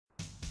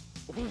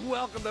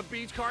Welcome to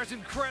Beach Car's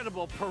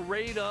incredible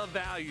parade of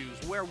values,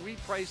 where we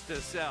price to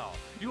sell.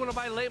 You want to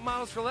buy late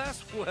models for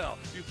less? Well,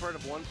 you've heard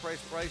of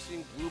one-price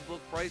pricing, blue book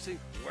pricing,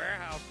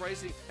 warehouse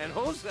pricing, and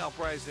wholesale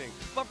pricing.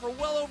 But for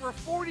well over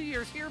 40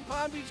 years here in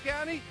Palm Beach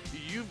County,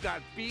 you've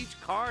got Beach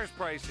Car's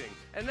pricing.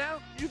 And now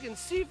you can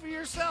see for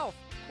yourself.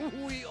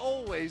 We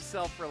always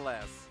sell for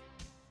less.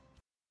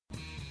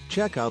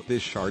 Check out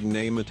this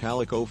Chardonnay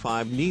Metallic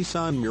 05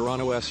 Nissan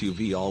Murano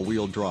SUV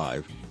all-wheel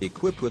drive,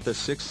 equipped with a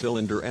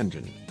 6-cylinder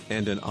engine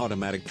and an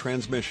automatic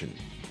transmission.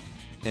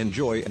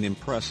 Enjoy an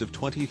impressive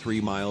 23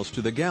 miles to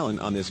the gallon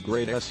on this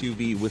great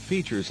SUV with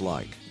features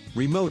like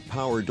remote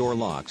power door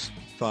locks,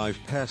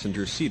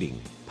 5-passenger seating,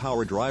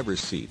 power driver's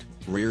seat,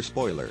 rear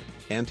spoiler,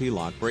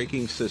 anti-lock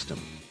braking system,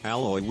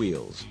 alloy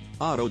wheels,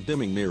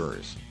 auto-dimming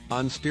mirrors,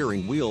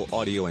 on-steering wheel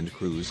audio and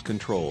cruise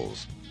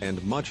controls,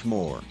 and much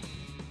more.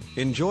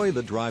 Enjoy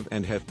the drive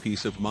and have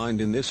peace of mind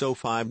in this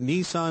 05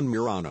 Nissan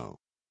Murano.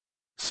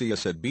 See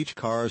us at Beach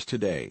Cars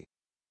today.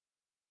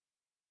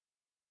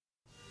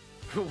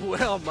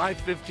 Well, my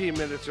 15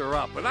 minutes are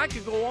up, but I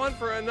could go on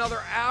for another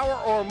hour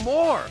or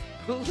more.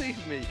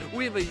 Believe me,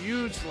 we have a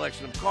huge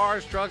selection of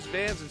cars, trucks,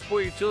 vans, and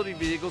sport utility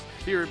vehicles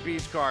here at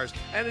Beach Cars.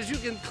 And as you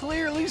can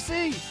clearly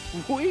see,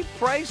 we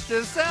price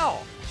to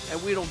sell.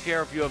 And we don't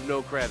care if you have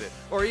no credit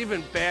or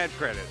even bad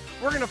credit.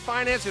 We're going to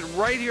finance it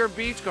right here at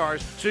Beach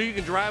Cars so you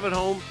can drive it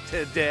home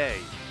today.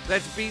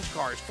 That's Beach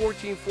Cars,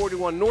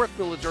 1441 North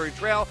Military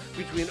Trail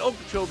between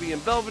Okeechobee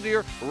and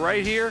Belvedere,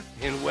 right here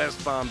in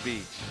West Palm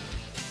Beach.